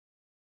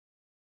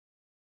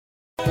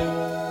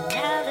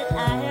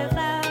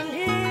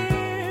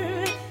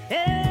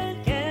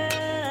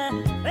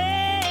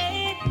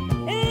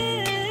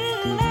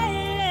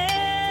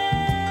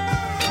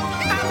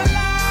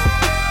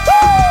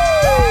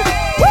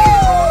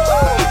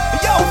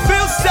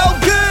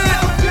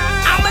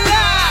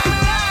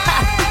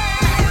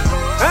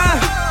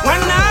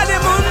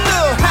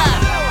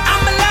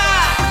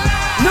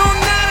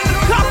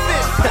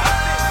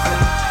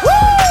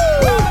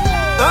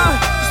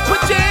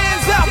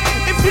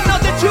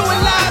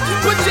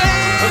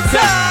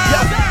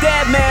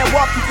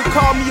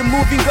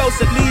moving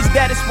ghost, at least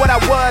that is what I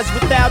was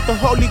without the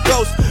Holy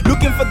Ghost.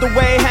 Looking for the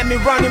way, had me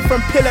running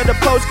from pillar to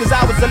post, cause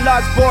I was a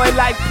lost boy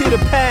like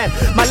Peter Pan.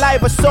 My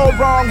life was so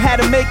wrong,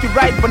 had to make it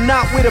right, but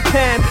not with a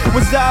pen. It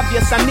was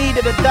obvious I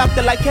needed a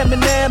doctor like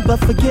Eminem, but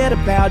forget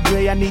about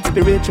Dre, I need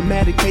spiritual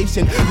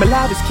medication. My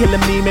life is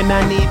killing me, man,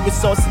 I need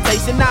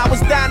resuscitation. I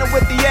was down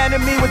with the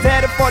enemy, was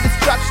headed for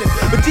destruction,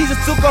 but Jesus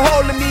took a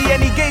hold of me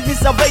and he gave me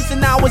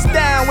salvation. I was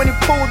down when he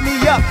pulled me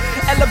up,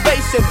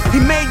 elevation. He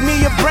made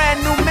me a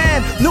brand new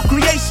man, new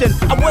creation.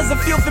 I was a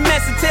filthy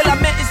mess until I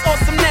met his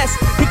awesomeness.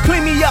 He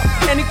cleaned me up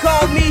and he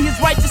called me his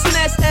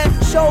righteousness and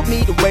showed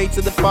me the way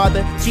to the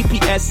Father.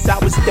 GPS, I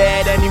was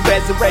dead and he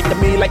resurrected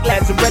me like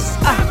Lazarus.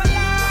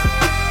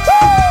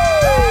 Woo!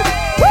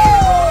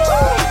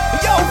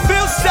 Yo,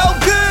 feels so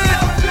good.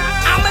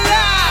 I'm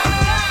alive.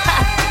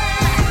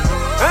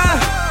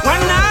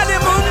 One night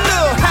in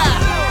mundo.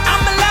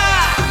 I'm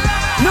alive.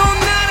 No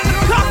night in the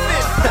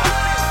coffin.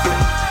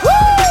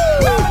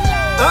 Woo!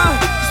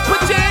 Just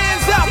put your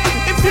hands up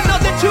if you know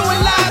that you're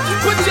alive.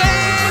 Just put your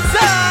hands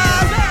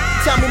up.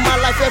 Tell me my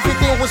life,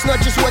 everything was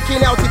not just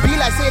working out. It be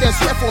like say that's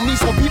sweat for me.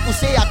 Some people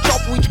say I chop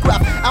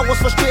witchcraft. I was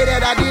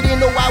frustrated, I didn't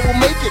know I would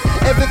make it.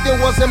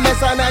 Everything was a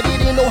mess and I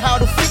didn't know how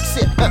to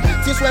fix it.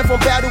 Things went from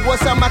bad to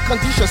worse and my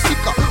condition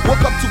sicker.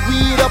 Woke up to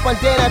weed up and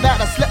then I died,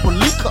 I slept with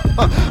liquor.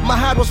 My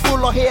heart was full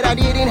of hate, I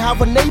didn't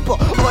have a neighbor.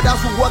 Others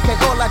who work and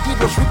all I did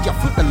was reap your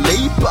fruit and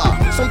labor.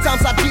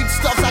 Sometimes I did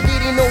stuff I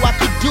didn't know I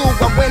could do,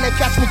 but when they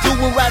catch me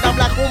doing right, I'm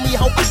like, homie,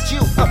 how could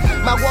you?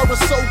 My world was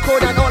so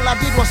cold and all I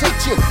did was hate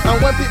you. And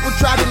when people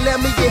tried to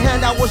lend me a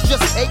hand, I was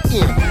just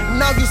hating.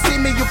 Now you see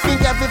me, you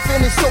think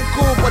everything is so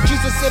cool, but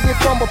Jesus saved me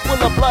from a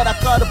pool of blood, I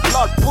call the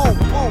blood pool.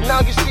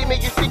 Now you see me,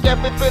 you think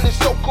everything is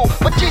so cool,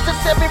 but Jesus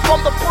saved me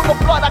from the pool of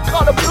blood, I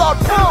call the blood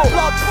pool.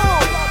 Blood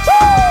pool.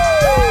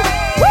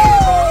 Woo!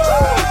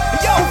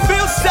 Yo,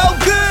 feels so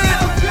good.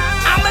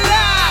 I'm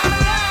alive.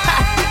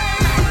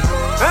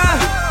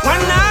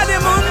 One night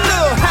in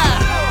mundo.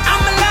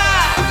 I'm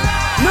alive.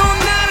 No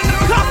night in the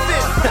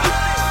coffin.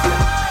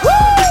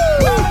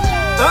 Woo!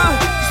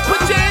 Just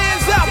put your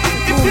hands up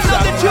if you know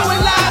that you're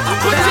alive.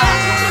 Put your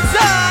hands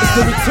up. It's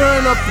the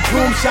return of the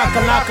boom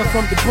shakalaka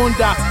from the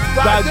boondocks.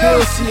 God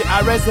will shit,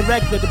 I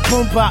resurrected the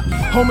boom bop.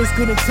 Homies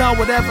couldn't tell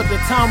whatever the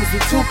time was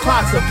with 2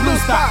 clocks of blue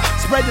stock,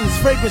 spreading its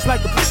fragrance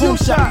like a perfume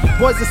shop.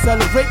 Boys to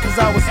celebrate cause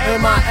I was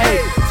MIA,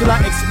 till I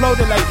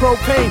exploded like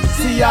propane,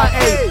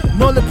 CIA.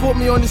 Nolan put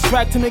me on this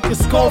track to make your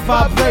skull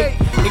vibrate.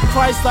 In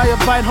Christ I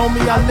abide,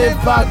 homie, I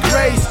live by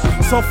grace.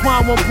 So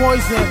fine one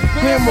poison,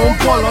 him on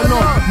ball or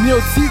no. Ni o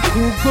ti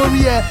ku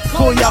gori e,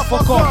 ko ya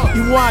foko.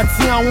 Iwo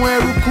ati awon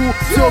eruku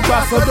tí ó gbà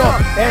sọ́dọ̀.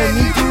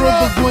 Ẹni dúró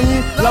gbogbo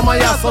yín la máa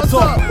yà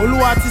sọ́tọ̀.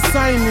 Olúwa ti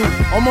sign mi,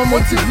 ọmọ mo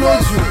ti blow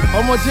jù.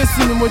 Ọmọ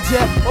Jésù ni mo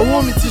jẹ́,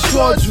 owó mi ti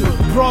sure jù.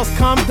 Bros,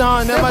 calm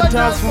down, never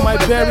dance for my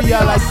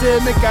burial. I say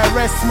make I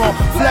rest small,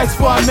 flex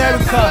for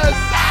America.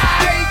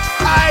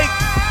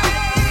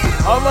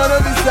 Ọmọ no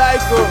be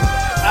psycho.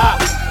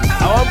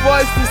 Our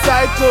boys be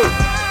psycho.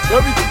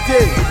 No be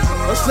today.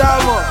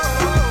 Osama.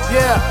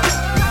 Yeah.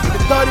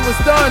 They thought he was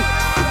done,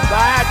 but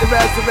I had to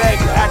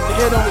resurrect. I had to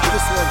hit him with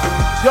this one.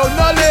 Yo,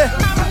 Nolly,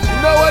 you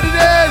know what it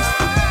is?